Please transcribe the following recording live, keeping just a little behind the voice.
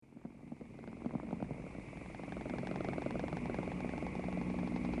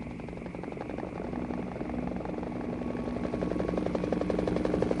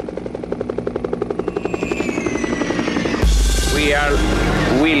we are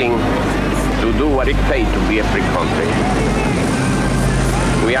willing to do what it takes to be a free country.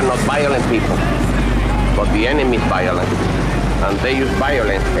 We are not violent people, but the enemy is violent, and they use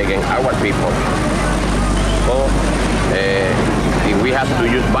violence against our people. So if we have to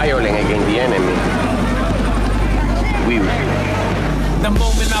use violence against the enemy, we will. The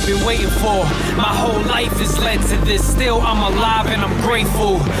moment I've been waiting for. My whole life is led to this. Still, I'm alive and I'm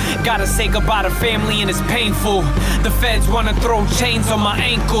grateful. Gotta say goodbye to family and it's painful. The feds wanna throw chains on my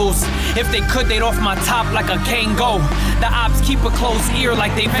ankles. If they could, they'd off my top like a Kango. The ops keep a close ear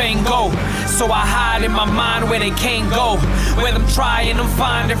like they Van Gogh. So I hide in my mind where they can't go. Where them try and them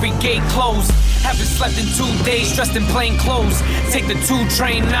find every gate closed. Haven't slept in 2 days, dressed in plain clothes. Take the 2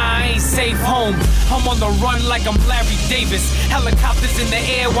 train, nah, I ain't safe home. I'm on the run like I'm Larry Davis. Helicopters in the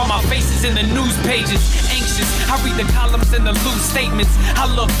air while my face is in the news pages. Anxious, I read the columns and the loose statements. I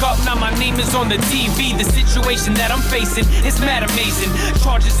look up, now my name is on the TV. The situation that I'm facing is mad amazing.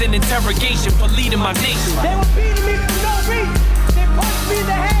 Charges and interrogation for leading my nation. They were beating me for no reason. They punched me in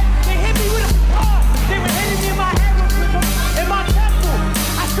the head. They hit me with a car. They were hitting me in my head in my temple.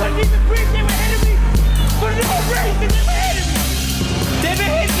 I couldn't even breathe. They were hitting me for no reason. They were hitting me. They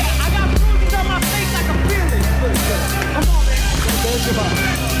been hitting me. I got bruises on my face. I can feel it. Come on, man.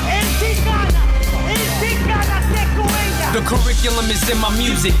 Intikana. Intikana. The curriculum is in my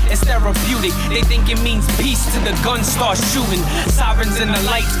music, it's therapeutic. They think it means peace till the guns start shooting. Sirens in the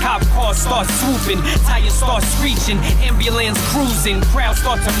lights, cop cars start swooping. Tires start screeching, ambulance cruising. Crowds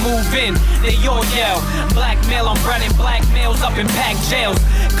start to move in, they all yell. Blackmail on brown and black males up in packed jails.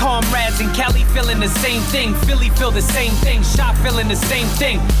 Comrades in Cali feeling the same thing. Philly feel the same thing, Shop feeling the same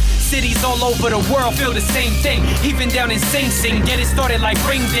thing. Cities all over the world feel the same thing. Even down in Sing Sing, get it started like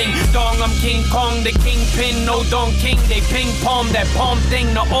ring ding dong. I'm King Kong, the kingpin, no Don King. They ping pong that palm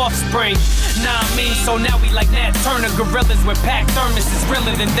thing, the offspring. Nah, I mean, so now we like Nat Turner. Gorillas with packed thermos is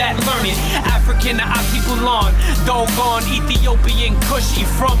realer than that. Learn it. African to Akipulan, doggone Ethiopian Kushi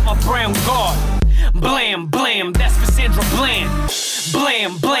from a brown guard. Blam, blam, that's for Sandra Bland.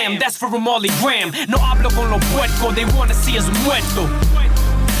 Blam, blam, that's for Ramali Graham. No hablo con lo puerco, they wanna see us muerto.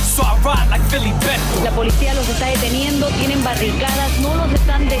 So I ride like Philly Beto. La policía los está deteniendo, tienen barricadas, no los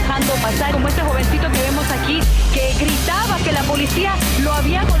están dejando pasar. Como este jovencito que vemos aquí, que gritaba que la policía lo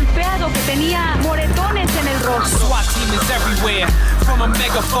había golpeado, que tenía moretones en el rostro. SWAT team is everywhere, from a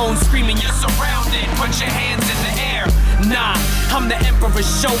megaphone screaming, you're surrounded, put your hands in the air. Nah, I'm the Emperor's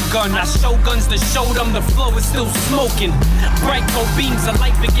Shogun. I show guns to show them the flow is still smoking. Bright gold beams of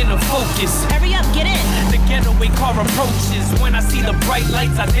light begin to focus. Hurry up, get in. The getaway car approaches. When I see the bright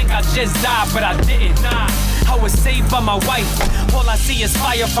lights, I think I just died, but I didn't. Nah, I was saved by my wife. All I see is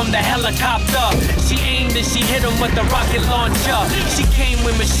fire from the helicopter. She aimed and she hit him with the rocket launcher. She came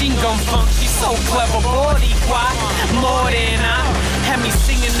with machine gun funk. She's so clever, boricua, morena. Had me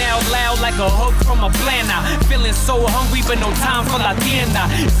singing out loud like a hook from a planner. Feeling so hungry, but no time for la tienda.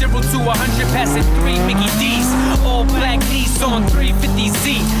 0 to 100, passing 3 Mickey D's. All black Nissan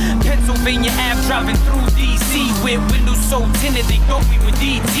 350Z. Pennsylvania Ave driving through DC. With windows so tinted, they thought we were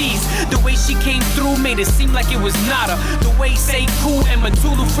DTs. The way she came through made it seem like it was nada. The way say cool and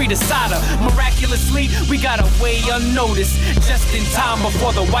Matulu free to Sada. Miraculously, we got away unnoticed. Just in time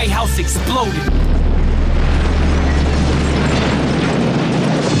before the White House exploded.